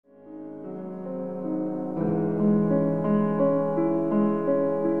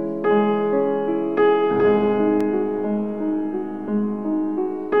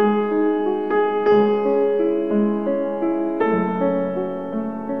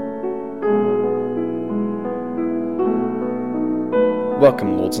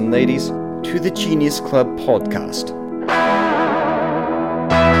Welcome, lords and ladies, to the Genius Club podcast.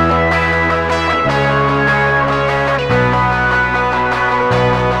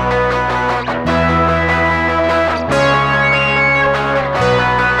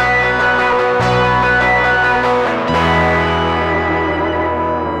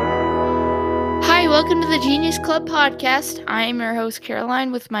 Hi, welcome to the Genius Club podcast. I am your host,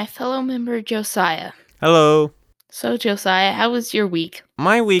 Caroline, with my fellow member, Josiah. Hello. So, Josiah, how was your week?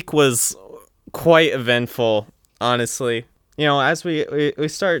 My week was quite eventful, honestly. You know, as we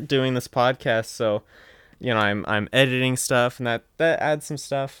start doing this podcast, so, you know, I'm editing stuff, and that adds some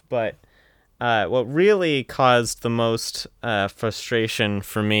stuff, but what really caused the most frustration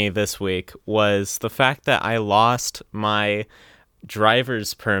for me this week was the fact that I lost my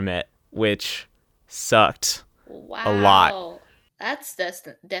driver's permit, which sucked a lot. That's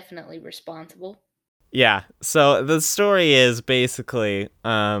definitely responsible. Yeah, so the story is basically,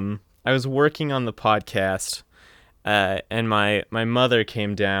 I was working on the podcast, and my mother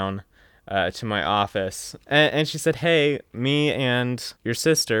came down to my office, and she said, "Hey, me and your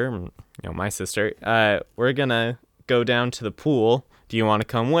sister, you know, my sister, we're gonna go down to the pool. Do you want to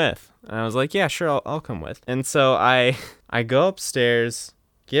come with?" And I was like, "Yeah, sure, I'll come with." And so I go upstairs,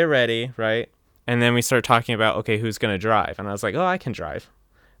 get ready, right? And then we start talking about, okay, who's gonna drive? And I was like, "Oh, I can drive.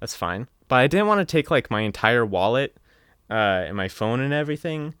 That's fine." But I didn't want to take, like, my entire wallet and my phone and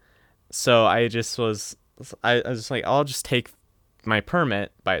everything. So I was just like, I'll just take my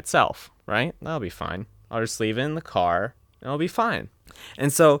permit by itself, right? That'll be fine. I'll just leave it in the car, and it'll be fine.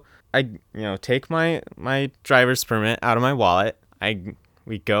 And so I, take my driver's permit out of my wallet.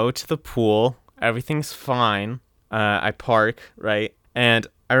 We go to the pool. Everything's fine. I park, right? And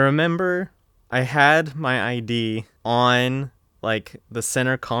I remember I had my ID on, like, the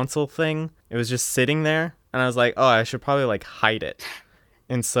center console thing. It was just sitting there, and I was like, oh, I should probably, like, hide it.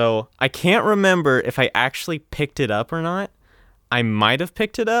 And so I can't remember if I actually picked it up or not. I might have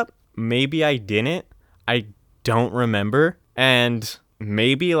picked it up. Maybe I didn't. I don't remember. And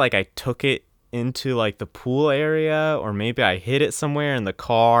maybe, like, I took it into, like, the pool area, or maybe I hid it somewhere in the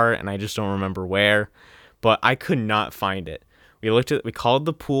car, and I just don't remember where. But I could not find it. We called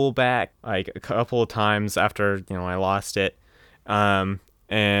the pool back, like, a couple of times after, I lost it.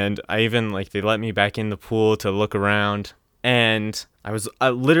 And I even, like, they let me back in the pool to look around, and I was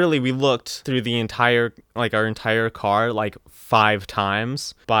we looked through the entire, like, our entire car, like, 5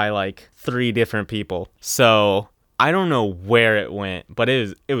 times by, like, 3 different people. So I don't know where it went, but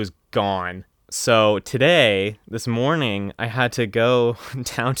it was gone. So this morning, I had to go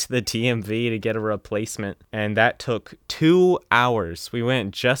down to the DMV to get a replacement, and that took 2 hours. We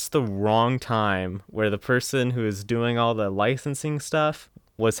went just the wrong time, where the person who was doing all the licensing stuff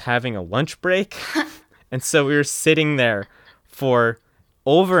was having a lunch break. And so we were sitting there for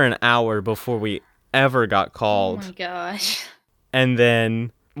over an hour before we ever got called. Oh my gosh. And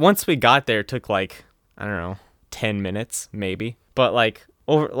then once we got there, it took, like, I don't know, 10 minutes maybe. But, like,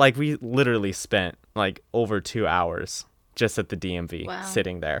 we literally spent, like, over 2 hours just at the DMV. Wow.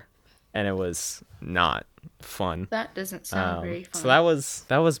 Sitting there, and it was not fun. That doesn't sound very fun. So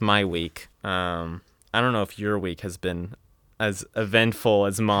that was my week. I don't know if your week has been as eventful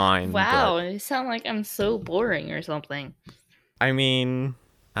as mine. Wow, you sound like I'm so boring or something. I mean,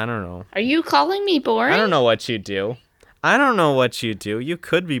 I don't know. Are you calling me boring? I don't know what you do. You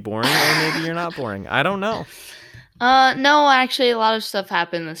could be boring, or maybe you're not boring. I don't know. No, actually, a lot of stuff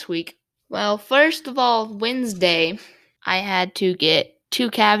happened this week. Well, first of all, Wednesday, I had to get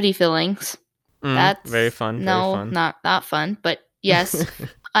 2 cavity fillings. That's very fun. No, very fun. not fun, but yes.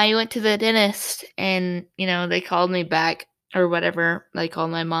 I went to the dentist, and, they called me back, or whatever. They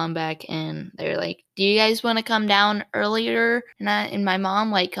called my mom back, and they're like, "Do you guys want to come down earlier?" And my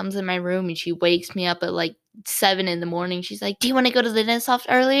mom, like, comes in my room, and she wakes me up at, like, 7 in the morning. She's like, "Do you want to go to the dentist office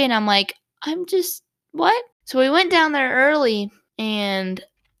early?" And I'm like, what? So we went down there early, and,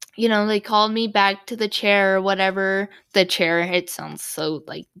 they called me back to the chair or whatever. The chair, it sounds so,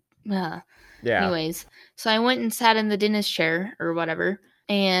 like, Yeah. Anyways, so I went and sat in the dentist chair or whatever,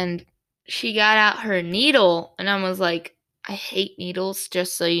 and she got out her needle, and I was like, I hate needles,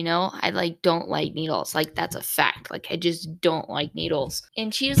 just so you know. I, like, don't like needles. Like, that's a fact. Like, I just don't like needles.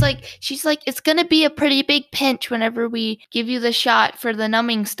 And she's like, it's gonna be a pretty big pinch whenever we give you the shot for the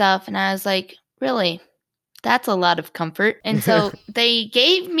numbing stuff. And I was like, really? That's a lot of comfort. And so they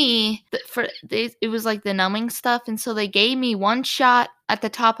gave me, it was like the numbing stuff. And so they gave me 1 shot at the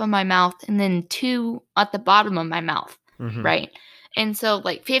top of my mouth and then 2 at the bottom of my mouth, right? And so,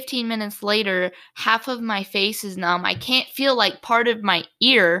 like, 15 minutes later, half of my face is numb. I can't feel, like, part of my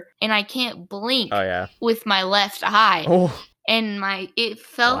ear, and I can't blink with my left eye. Oh. and it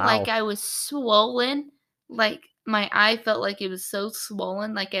felt Wow. like I was swollen. Like my eye felt like it was so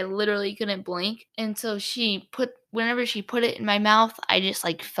swollen, like I literally couldn't blink. And so whenever she put it in my mouth, I just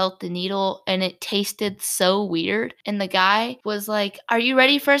like felt the needle and it tasted so weird. And the guy was like, "Are you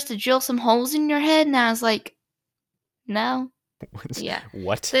ready for us to drill some holes in your head?" And I was like, "No." Yeah.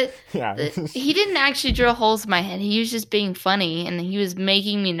 What? Yeah. He didn't actually drill holes in my head. He was just being funny and he was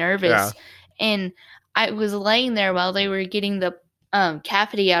making me nervous. Yeah. And I was laying there while they were getting the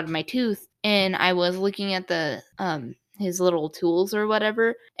cavity out of my tooth, and I was looking at the his little tools or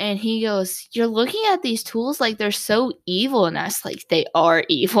whatever, and he goes, "You're looking at these tools like they're so evil," and I was like, "They are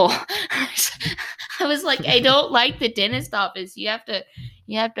evil." I was like, "I don't like the dentist office. You have to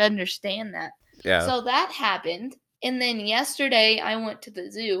understand that." Yeah. So that happened. And then yesterday I went to the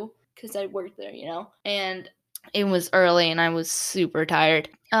zoo because I worked there, and it was early and I was super tired.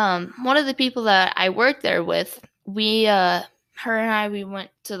 One of the people that I worked there with, her and I, we went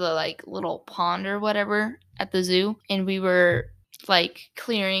to the like little pond or whatever at the zoo, and we were like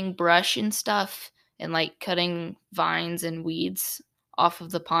clearing brush and stuff and like cutting vines and weeds off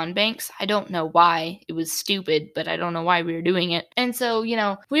of the pond banks. I don't know why. It was stupid, but I don't know why we were doing it. And so,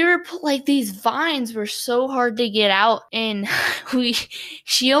 we were like, these vines were so hard to get out, and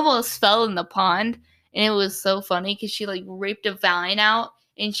she almost fell in the pond, and it was so funny because she like ripped a vine out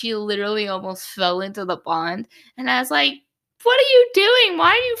and she literally almost fell into the pond. And I was like, "What are you doing?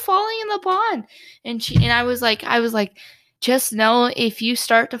 Why are you falling in the pond?" And I was like, "Just know if you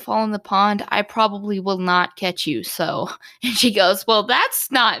start to fall in the pond, I probably will not catch you." So, and she goes, "Well,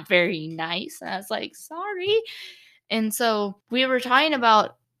 that's not very nice." And I was like, "Sorry." And so we were talking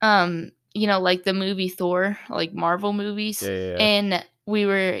about, like the movie Thor, like Marvel movies. Yeah. And we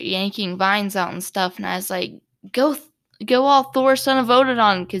were yanking vines out and stuff. And I was like, go all Thor, son of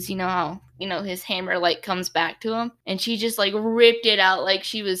Odin, because you know how, his hammer like comes back to him. And she just like ripped it out like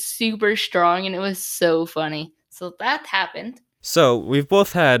she was super strong. And it was so funny. So that happened. So we've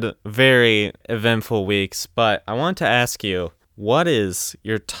both had very eventful weeks, but I want to ask you, what is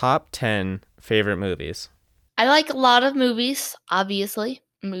your top 10 favorite movies? I like a lot of movies, obviously.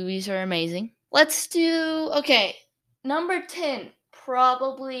 Movies are amazing. Let's do, okay, number 10,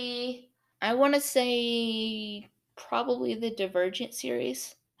 probably, I want to say probably the Divergent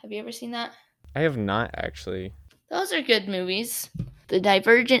series. Have you ever seen that? I have not actually. Those are good movies. The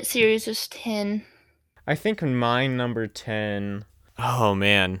Divergent series is 10. I think my number 10, oh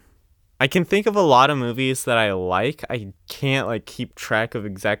man. I can think of a lot of movies that I like. I can't like keep track of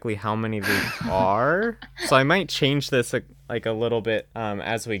exactly how many there are. So I might change this like a little bit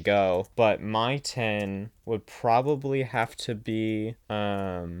as we go. But my 10 would probably have to be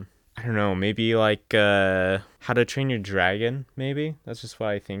I don't know, maybe like How to Train Your Dragon, maybe. That's just what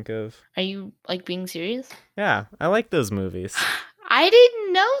I think of. Are you like being serious? Yeah, I like those movies. I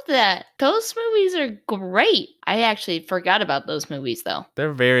didn't know that. Those movies are great. I actually forgot about those movies, though.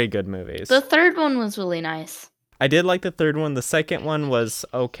 They're very good movies. The third one was really nice. I did like the third one. The second one was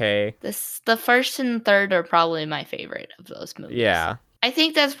okay. The first and third are probably my favorite of those movies. Yeah. I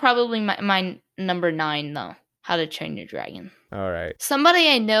think that's probably my number 9, though. How to Train Your Dragon. All right. Somebody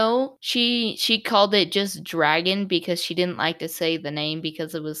I know, she called it just Dragon because she didn't like to say the name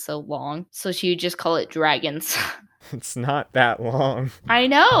because it was so long. So she would just call it Dragons. It's not that long. I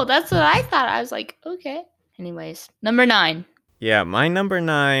know. That's what I thought. I was like, okay. Anyways, number 9. Yeah, my number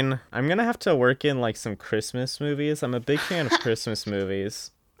 9, I'm going to have to work in like some Christmas movies. I'm a big fan of Christmas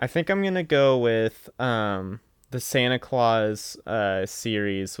movies. I think I'm going to go with the Santa Claus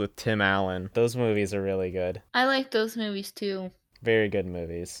series with Tim Allen. Those movies are really good. I like those movies too. Very good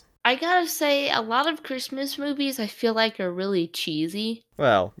movies. I gotta say, a lot of Christmas movies I feel like are really cheesy.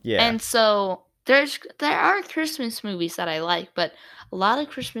 Well, yeah. And so there are Christmas movies that I like, but a lot of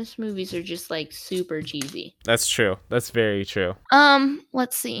Christmas movies are just like super cheesy. That's true. That's very true.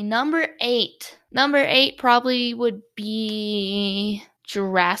 Let's see. Number 8. Number 8 probably would be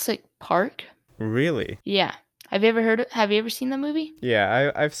Jurassic Park. Really? Yeah. Have you ever seen that movie?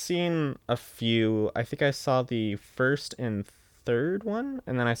 Yeah, I've seen a few. I think I saw the first and third one,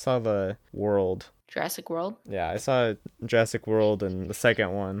 and then I saw the World. Jurassic World? Yeah, I saw Jurassic World and the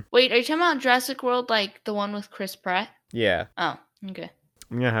second one. Wait, are you talking about Jurassic World, like the one with Chris Pratt? Yeah. Oh, okay.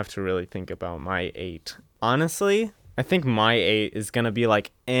 I'm gonna have to really think about my 8. Honestly, I think my 8 is gonna be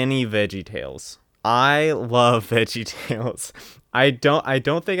like any VeggieTales. I love VeggieTales. I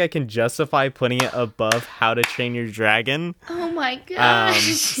don't think I can justify putting it above How to Train Your Dragon. Oh my gosh.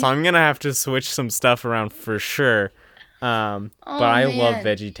 So I'm gonna have to switch some stuff around for sure. But I love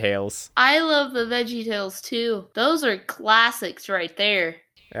VeggieTales. I love the VeggieTales too. Those are classics right there.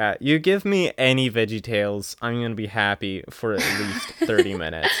 You give me any VeggieTales, I'm going to be happy for at least 30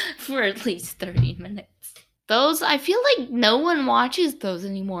 minutes. For at least 30 minutes. Those, I feel like no one watches those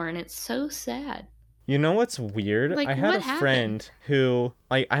anymore, and it's so sad. You know what's weird? Like, I had what a happened? friend who,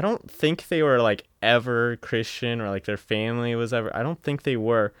 like, I don't think they were, like, ever Christian or, like, their family was ever. I don't think they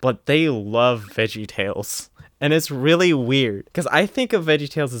were. But they love VeggieTales. And it's really weird. Because I think of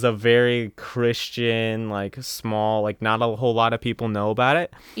VeggieTales as a very Christian, like, small, like, not a whole lot of people know about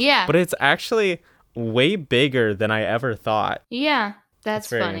it. Yeah. But it's actually way bigger than I ever thought. Yeah. That's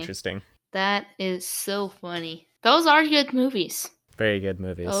It's very funny. interesting. That is so funny. Those are good movies. Very good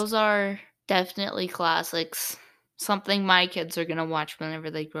movies. Those are definitely classics. Something my kids are going to watch whenever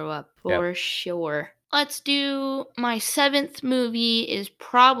they grow up. For sure. Let's do my 7th movie is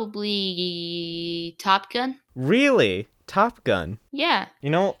probably Top Gun. Really? Top Gun? Yeah.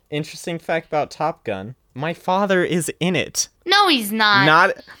 You know, interesting fact about Top Gun. My father is in it. No, he's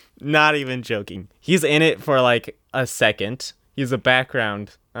not. Not even joking. He's in it for like a second. He's a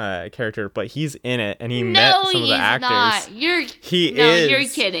background character, but he's in it, and he met some of the actors. Not. You're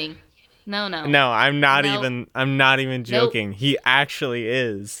kidding. No. No, I'm not Nope. even joking. He actually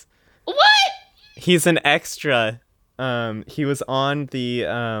is. What? He's an extra. He was on the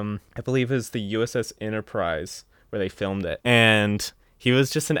I believe it was the USS Enterprise where they filmed it, and he was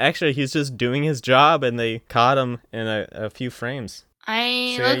just an extra. He was just doing his job, and they caught him in a few frames.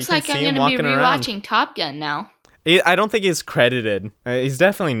 Looks like I'm going to be rewatching Top Gun now. I don't think he's credited. He's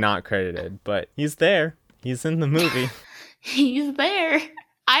definitely not credited, but he's there. He's in the movie. He's there.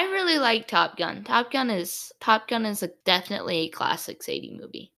 I really like Top Gun. Top Gun is definitely a classic Sadie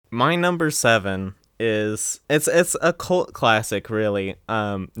movie. My number 7 is it's a cult classic, really.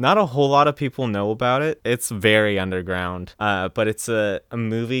 Not a whole lot of people know about it. It's very underground. But it's a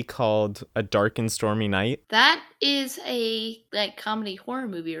movie called A Dark and Stormy Night. That is a comedy horror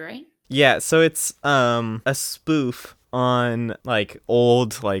movie, right? Yeah, so it's a spoof on like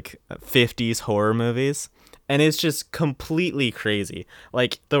old like 50s horror movies, and it's just completely crazy.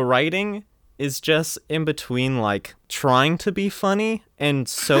 Like the writing is just in between like trying to be funny and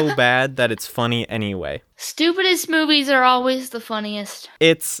so bad that it's funny anyway. Stupidest movies are always the funniest.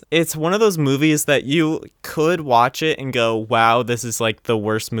 It's one of those movies that you could watch it and go, "Wow, this is like the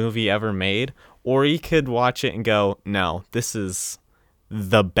worst movie ever made," or you could watch it and go, "No, this is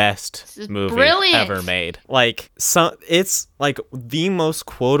the best movie ever made." Like, it's like the most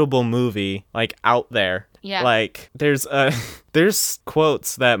quotable movie like out there. Yeah. Like there's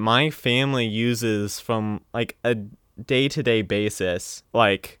quotes that my family uses from like a day-to-day basis,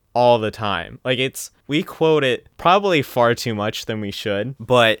 like all the time. Like we quote it probably far too much than we should,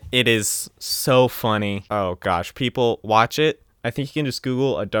 but it is so funny. Oh gosh, people watch it. I think you can just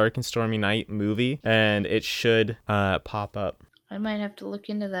Google A Dark and Stormy Night movie and it should pop up. I might have to look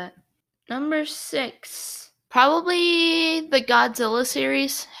into that. Number 6. Probably the Godzilla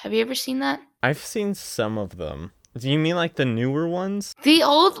series. Have you ever seen that? I've seen some of them. Do you mean like the newer ones? The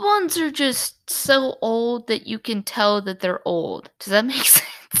old ones are just so old that you can tell that they're old. Does that make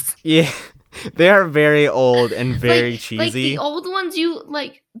sense? Yeah. They are very old and very cheesy. Like the old ones,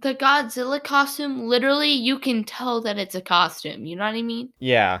 the Godzilla costume, literally you can tell that it's a costume. You know what I mean?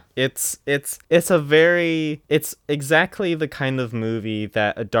 Yeah, it's exactly the kind of movie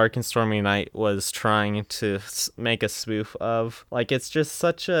that A Dark and Stormy Night was trying to make a spoof of. Like it's just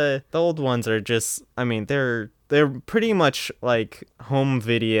the old ones are just, I mean, they're pretty much like home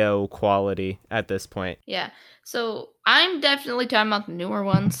video quality at this point. Yeah. So I'm definitely talking about the newer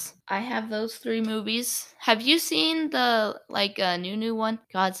ones. I have those 3 movies. Have you seen the new one,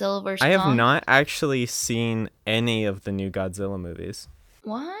 Godzilla vs. I have Kong? not actually seen any of the new Godzilla movies.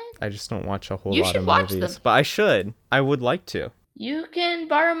 What? I just don't watch a whole You lot should of watch movies. them. But I should. I would like to. You can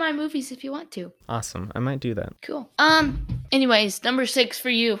borrow my movies if you want to. Awesome. I might do that. Cool. Anyways, number 6 for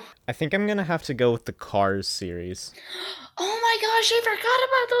you. I think I'm gonna have to go with the Cars series. Oh my gosh, I forgot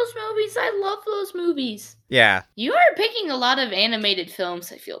about those movies. I love those movies. Yeah. You are picking a lot of animated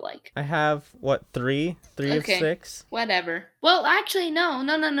films, I feel like. I have, what, 3? 3 Okay. of 6? Whatever. Well, actually, no,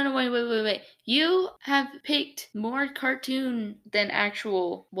 wait. You have picked more cartoon than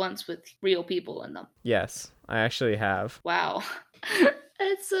actual ones with real people in them. Yes, I actually have. Wow.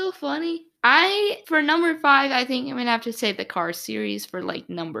 That's so funny. For number 5, I think I'm gonna have to say the Cars series for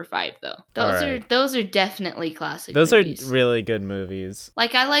number 5 though. Those are definitely classic Those movies. are really good movies.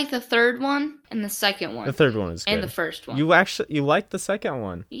 Like I like the 3rd one and the 2nd one. The 3rd one is good. And the 1st one. You like the 2nd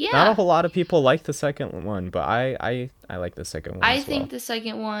one. Yeah. Not a whole lot of people like the 2nd one, but I like the 2nd one. I think the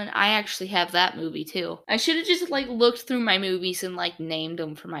 2nd one, I actually have that movie too. I should have just looked through my movies and named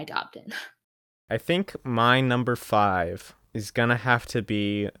them for my top 10. I think my number 5 is gonna have to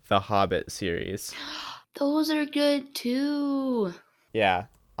be the Hobbit series. Those are good too. Yeah,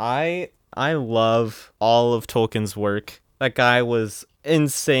 I love all of Tolkien's work. That guy was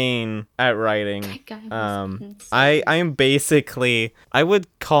insane at writing. That guy was I am basically, I would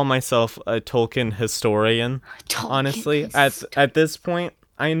call myself a Tolkien historian. Honestly, at this point,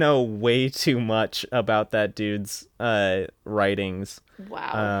 I know way too much about that dude's writings.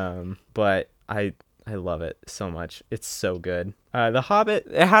 Wow. But I love it so much. It's so good. The Hobbit,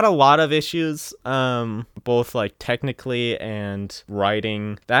 it had a lot of issues, both like technically and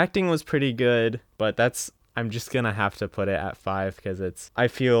writing. The acting was pretty good, but I'm just gonna have to put it at 5 because I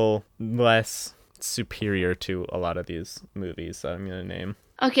feel less superior to a lot of these movies that I'm gonna name.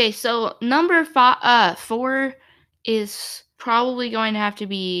 Okay, so number 4 is probably going to have to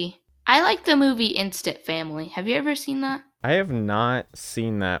be. I like the movie Instant Family. Have you ever seen that? I have not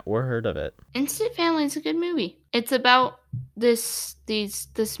seen that or heard of it. Instant Family is a good movie. It's about this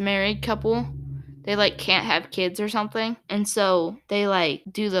married couple. They like can't have kids or something, and so they like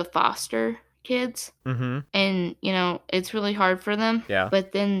do the foster kids. Mm-hmm. And it's really hard for them. Yeah.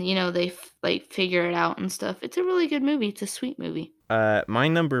 But then they like figure it out and stuff. It's a really good movie. It's a sweet movie. My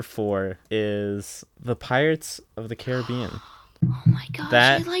number 4 is The Pirates of the Caribbean. Oh my gosh,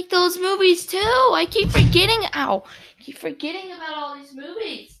 I like those movies too. I keep forgetting. Keep forgetting about all these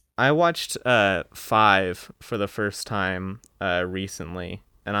movies. I watched 5 for the first time recently,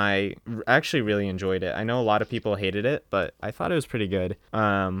 and I actually really enjoyed it. I know a lot of people hated it, but I thought it was pretty good.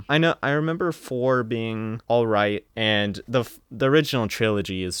 I remember 4 being all right, and the original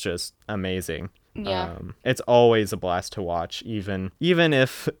trilogy is just amazing. Yeah. It's always a blast to watch, even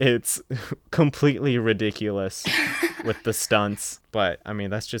if it's completely ridiculous with the stunts. But I mean,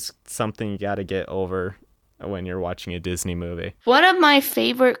 that's just something you got to get over when you're watching a Disney movie. One of my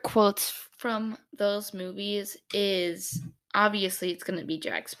favorite quotes from those movies is, obviously it's going to be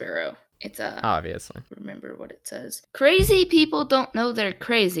Jack Sparrow. It's obviously. Remember what it says. Crazy people don't know they're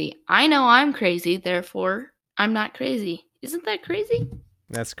crazy. I know I'm crazy, therefore I'm not crazy. Isn't that crazy?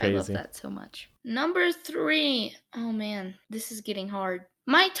 That's crazy. I love that so much. Number 3. Oh man, this is getting hard.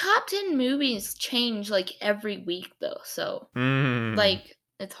 My top 10 movies change like every week though, so like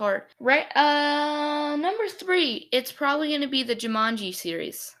it's hard. Right, number 3, it's probably going to be the Jumanji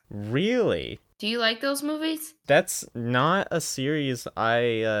series. Really? Do you like those movies? That's not a series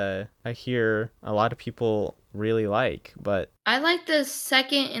I hear a lot of people really like, but I like the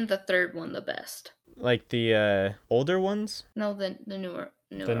second and the third one the best. Like the older ones? No, the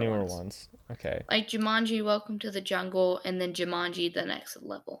newer ones. Okay. Like Jumanji, Welcome to the Jungle, and then Jumanji, The Next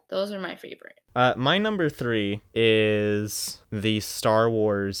Level. Those are my favorite. My number 3 is the Star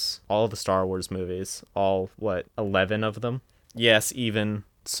Wars, all the Star Wars movies. All, 11 of them? Yes, even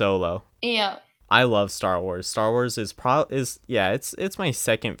Solo. Yeah. I love Star Wars. Star Wars is it's my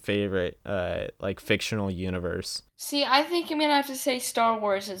second favorite like fictional universe. See, I think I'm gonna have to say Star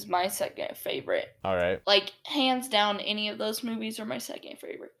Wars is my second favorite. All right. Like hands down, any of those movies are my second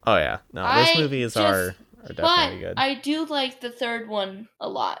favorite. Oh yeah, no, those movies are definitely good. I do like the third one a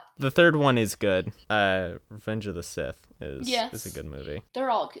lot. The third one is good. Revenge of the Sith is a good movie. They're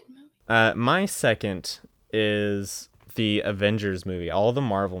all good movies. My second is the Avengers movie, all the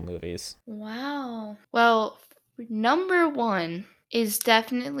Marvel movies. Wow. Well, number 1 is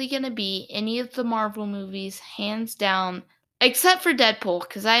definitely going to be any of the Marvel movies, hands down, except for Deadpool,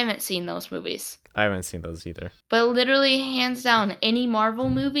 because I haven't seen those movies. I haven't seen those either. But literally, hands down, any Marvel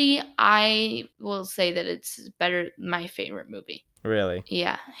movie, I will say that it's my favorite movie. Really?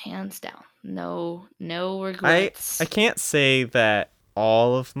 Yeah, hands down. No regrets. I can't say that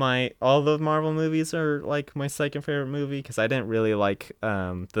all the Marvel movies are like my second favorite movie because I didn't really like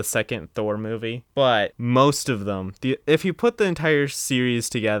the second Thor movie, but most of them, if you put the entire series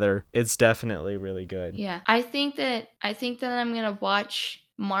together, it's definitely really good. Yeah, I think that I'm gonna watch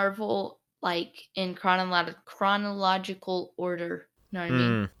Marvel like in chronological order. Know what I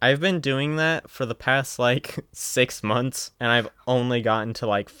mean? I've been doing that for the past like 6 months, and I've only gotten to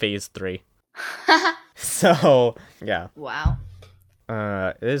like phase 3. So yeah. Wow.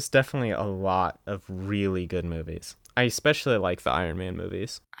 There's definitely a lot of really good movies. I especially like the Iron Man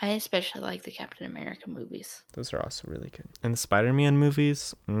movies. I especially like the Captain America movies. Those are also really good. And the Spider-Man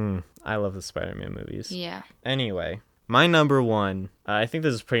movies? I love the Spider-Man movies. Yeah. Anyway, my number 1, I think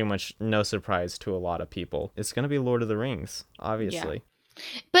this is pretty much no surprise to a lot of people. It's going to be Lord of the Rings, obviously. Yeah.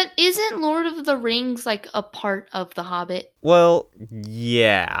 But isn't Lord of the Rings like a part of The Hobbit? Well,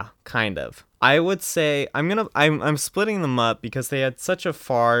 yeah, kind of. I would say I'm splitting them up because they had such a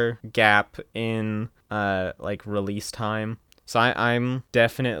far gap in like release time. So I'm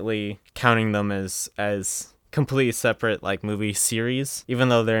definitely counting them as completely separate like movie series, even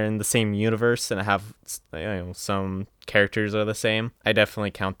though they're in the same universe and have some characters are the same. I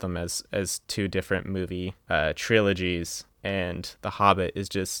definitely count them as two different movie trilogies, and The Hobbit is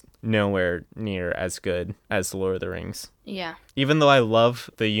just nowhere near as good as Lord of the Rings. Yeah. Even though I love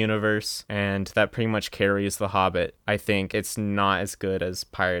the universe and that pretty much carries The Hobbit, I think it's not as good as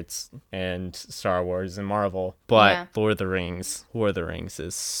Pirates and Star Wars and Marvel. But Yeah. Lord of the Rings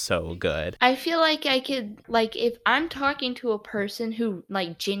is so good. I feel like I could, like, if I'm talking to a person who,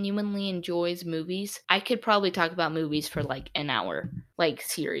 like, genuinely enjoys movies, I could probably talk about movies for, like, an hour. Like,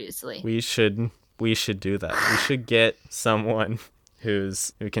 seriously. We should do that. We should get someone who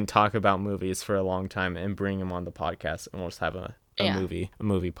can talk about movies for a long time and bring him on the podcast, and we'll just have a movie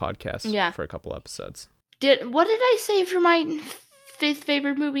podcast for a couple episodes. What did I say for my fifth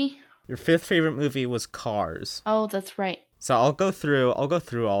favorite movie? Your fifth favorite movie was Cars. Oh, that's right. So I'll go through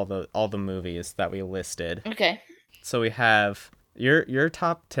all the movies that we listed. Okay. So we have your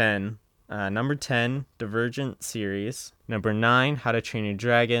top 10. Number 10, Divergent series. Number 9, How to Train Your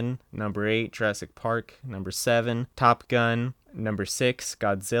Dragon. Number 8, Jurassic Park. Number 7, Top Gun. Number 6,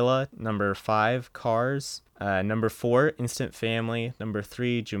 Godzilla. Number 5, Cars. Number 4, Instant Family. Number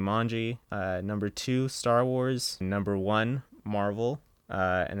 3, Jumanji. Number 2, Star Wars. Number 1, Marvel.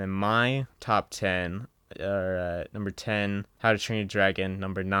 And then my top 10 are number 10, How to Train Your Dragon.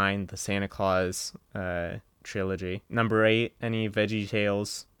 Number 9, The Santa Claus trilogy. Number 8, Any Veggie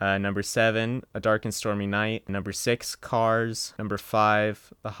Tales. Number 7, A Dark and Stormy Night. Number 6, Cars. Number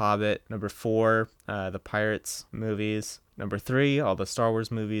 5, The Hobbit. Number 4, the Pirates movies. Number 3, all the Star Wars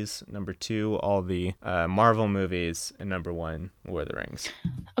movies. Number 2, all the Marvel movies. And number 1, Lord of the Rings.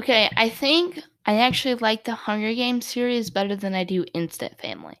 Okay, I think I actually like the Hunger Games series better than I do Instant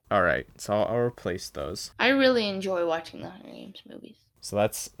Family. All right, so I'll replace those. I really enjoy watching the Hunger Games movies. So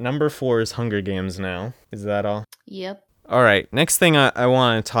that's number 4 is Hunger Games now. Is that all? Yep. All right, next thing I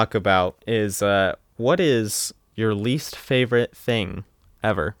want to talk about is what is your least favorite thing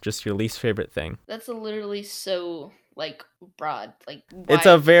ever? Just your least favorite thing. That's literally so, like, broad. Like, it's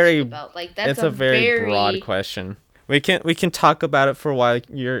a very that's a very broad question. We can talk about it for a while.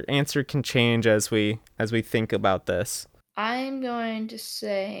 Your answer can change as we think about this. I'm going to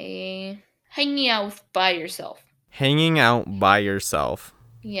say hanging out by yourself. Hanging out by yourself.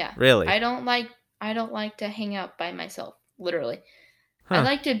 Yeah. Really? I don't like to hang out by myself, literally. Huh. I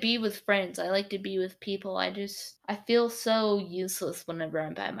like to be with friends. I like to be with people. I feel so useless whenever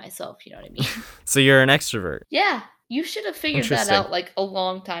I'm by myself, you know what I mean? So you're an extrovert. Yeah. You should have figured that out like a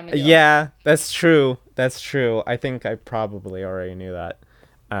long time ago. Yeah, that's true. I think I probably already knew that.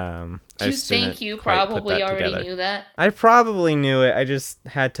 Do you think you probably already knew that? I probably knew it. I just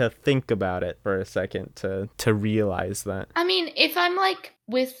had to think about it for a second to realize that. I mean, if I'm like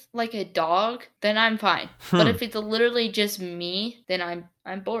with like a dog, then I'm fine. But if it's literally just me, then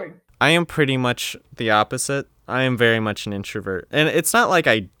I'm bored. I am pretty much the opposite. I am very much an introvert. And it's not like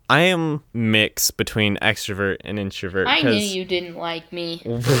I am mixed between extrovert and introvert. I knew you didn't like me.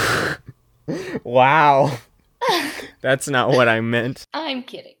 Wow. That's not what I meant. I'm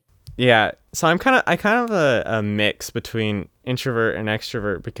kidding. Yeah, so I'm kind of a mix between introvert and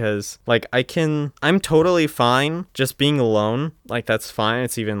extrovert because like I'm totally fine just being alone. Like that's fine.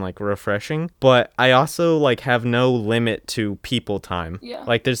 It's even like refreshing. But I also like have no limit to people time. Yeah.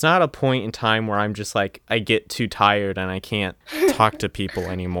 Like there's not a point in time where I'm just like I get too tired and I can't talk to people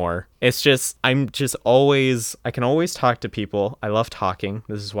anymore. It's just I can always talk to people. I love talking.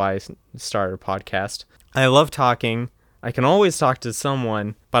 This is why I started a podcast. I love talking. I can always talk to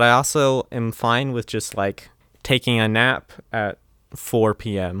someone, but I also am fine with just like taking a nap at 4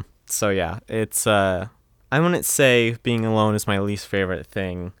 p.m. So yeah, it's I wouldn't say being alone is my least favorite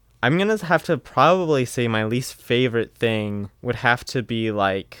thing. I'm gonna have to probably say my least favorite thing would have to be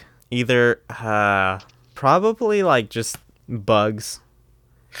like either probably like just bugs.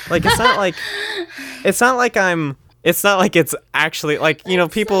 Like it's not like it's actually like, you know,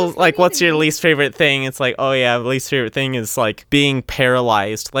 people like, what's your least favorite thing? It's like, oh yeah, the least favorite thing is like being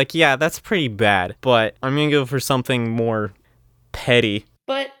paralyzed. Like, yeah, that's pretty bad, but I'm gonna go for something more petty.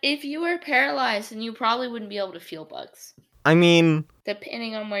 But if you were paralyzed, then you probably wouldn't be able to feel bugs. I mean,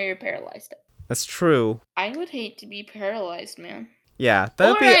 depending on where you're paralyzed at. That's true. I would hate to be paralyzed, man. Yeah,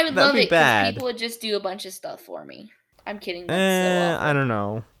 that'd be bad. People would just do a bunch of stuff for me. I'm kidding. That's so I don't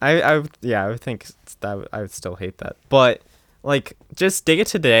know. I would think that I would still hate that. But like, just day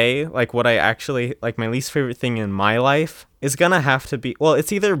to day, like what I actually like, my least favorite thing in my life is gonna have to be, well,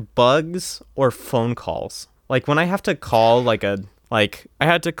 it's either bugs or phone calls. Like when I have to call I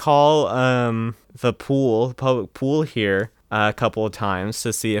had to call the public pool here a couple of times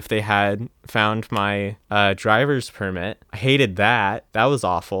to see if they had found my driver's permit. I hated that. That was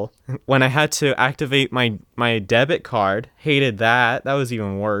awful. When I had to activate my debit card, hated that. That was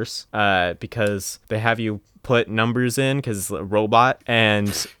even worse because they have you put numbers in because it's a robot,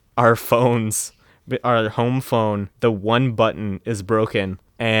 and our phones, our home phone, the one button is broken,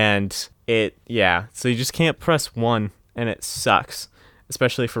 and so you just can't press one, and it sucks,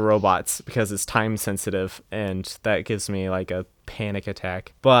 especially for robots because it's time sensitive, and that gives me like a panic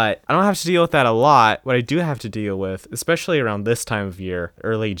attack. But I don't have to deal with that a lot. What I do have to deal with, especially around this time of year,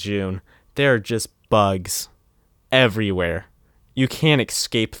 early June, there are just bugs everywhere. You can't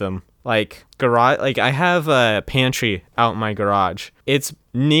escape them. Like I have a pantry out in my garage. It's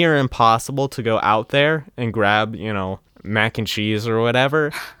near impossible to go out there and grab, mac and cheese or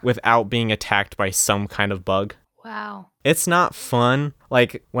whatever without being attacked by some kind of bug. Wow. It's not fun.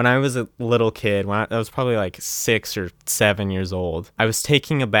 Like when I was a little kid, I was probably like 6 or 7 years old, I was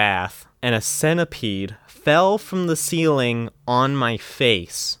taking a bath and a centipede fell from the ceiling on my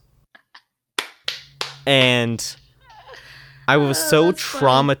face. And I was so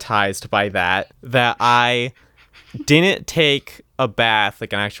traumatized by that I didn't take a bath,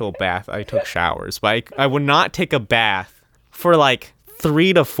 like an actual bath. I took showers, but I would not take a bath for like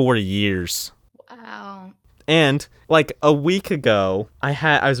 3 to 4 years. Wow. And like a week ago,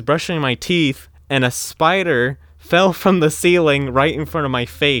 I was brushing my teeth and a spider fell from the ceiling right in front of my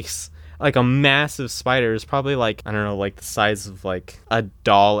face. Like a massive spider. It was probably like, I don't know, like the size of like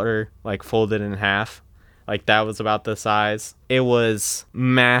 $1, like folded in half. Like that was about the size. It was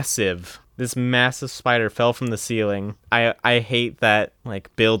massive. This massive spider fell from the ceiling. I hate that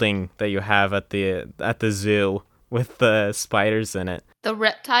like building that you have at the zoo with the spiders in it. The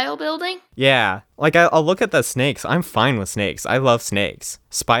reptile building? Yeah. Like I'll look at the snakes. I'm fine with snakes. I love snakes.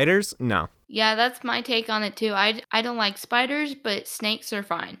 Spiders? No. Yeah, that's my take on it too. I don't like spiders, but snakes are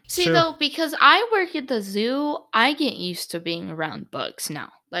fine. See, Sure. though, because I work at the zoo, I get used to being around bugs now.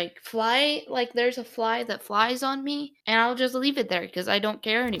 There's a fly that flies on me, and I'll just leave it there because I don't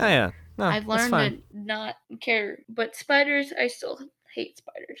care anymore. Oh, yeah. No, I've that's learned fine. to not care. But spiders, I still hate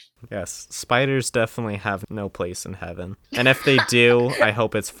spiders. Yes, spiders definitely have no place in heaven. And if they do, I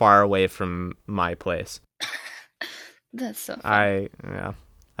hope it's far away from my place. That's so funny.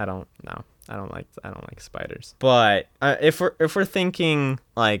 I don't know. I don't like spiders. But if we're thinking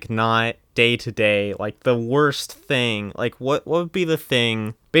like not day to day, like the worst thing, like what would be the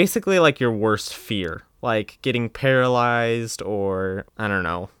thing? Basically, like your worst fear, like getting paralyzed, or I don't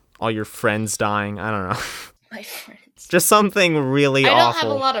know, all your friends dying. I don't know. My friends. Just something really awful. I don't have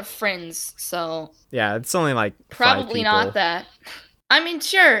a lot of friends, so yeah, it's only like probably 5 people. not that. I mean,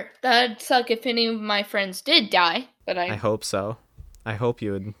 sure, that'd suck if any of my friends did die, but I hope so. I hope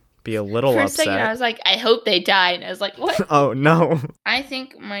you would be a little upset. For a second, I was like, I hope they die, and I was like, what? Oh, no. I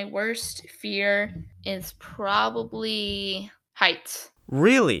think my worst fear is probably heights.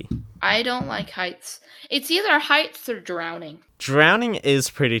 Really? I don't like heights. It's either heights or drowning. Drowning is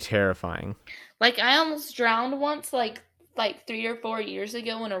pretty terrifying. Like, I almost drowned once, like 3 or 4 years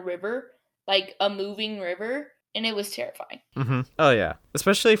ago in a river, like a moving river, and it was terrifying. Mm-hmm. Oh, yeah.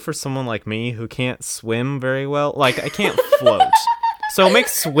 Especially for someone like me who can't swim very well. Like, I can't float. So it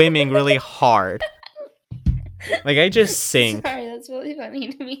makes swimming really hard. Like, I just sink. Sorry, that's really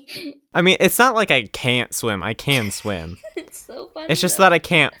funny to me. I mean, it's not like I can't swim. I can swim. It's so funny. It's just that I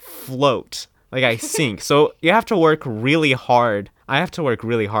can't float. Like, I sink. So you have to work really hard. I have to work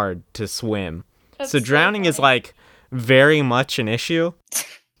really hard to swim. So drowning is, like, very much an issue.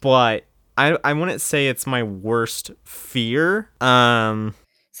 But I wouldn't say it's my worst fear.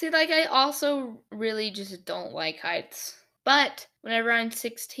 See, like, I also really just don't like heights. But whenever I'm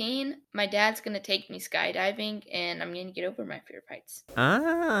 16, my dad's going to take me skydiving, and I'm going to get over my fear of heights.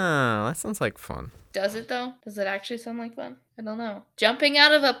 Ah, that sounds like fun. Does it, though? Does it actually sound like fun? I don't know. Jumping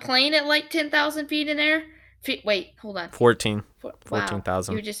out of a plane at like 10,000 feet in air? Wait, hold on.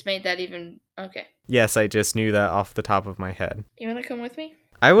 14,000. Wow, you just made that even... Okay. Yes, I just knew that off the top of my head. You want to come with me?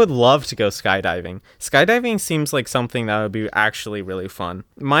 I would love to go skydiving. Skydiving seems like something that would be actually really fun.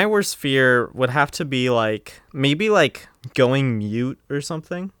 My worst fear would have to be maybe going mute or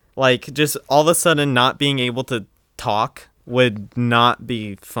something. Like just all of a sudden not being able to talk would not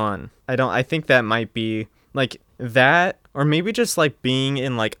be fun. I think that might be like that, or maybe just like being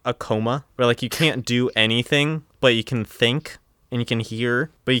in like a coma where like you can't do anything, but you can think. And you can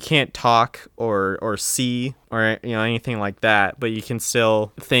hear, but you can't talk or see or anything like that, but you can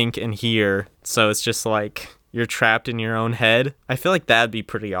still think and hear. So it's just like you're trapped in your own head. I feel like that'd be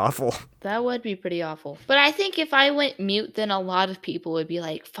pretty awful. That would be pretty awful. But I think if I went mute, then a lot of people would be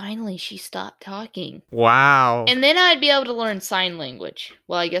like, finally, she stopped talking. Wow. And then I'd be able to learn sign language.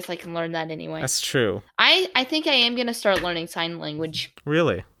 Well, I guess I can learn that anyway. That's true. I think I am going to start learning sign language.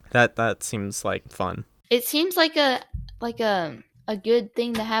 Really? That seems like fun. It seems like a good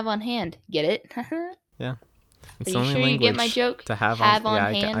thing to have on hand. Get it? Yeah. Are you sure you get my joke? To have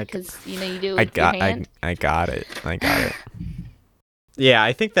on hand because you do it with your hand. I got it. Yeah,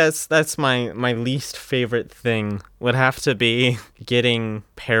 I think that's my least favorite thing would have to be getting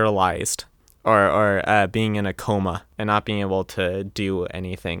paralyzed or being in a coma and not being able to do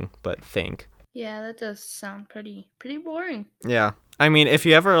anything but think. Yeah, that does sound pretty boring. Yeah. I mean, if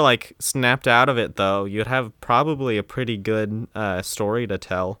you ever like snapped out of it though, you'd have probably a pretty good story to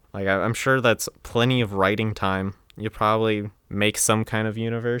tell. Like I'm sure that's plenty of writing time. You'd probably make some kind of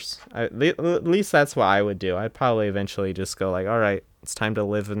universe. At least that's what I would do. I'd probably eventually just go like, all right, it's time to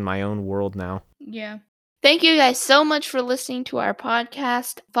live in my own world now. Yeah. Thank you guys so much for listening to our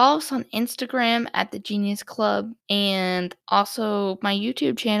podcast. Follow us on Instagram at The Genius Club. And also my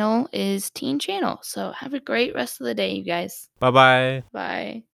YouTube channel is Teen Channel. So have a great rest of the day, you guys. Bye-bye.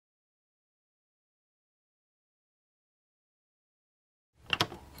 Bye.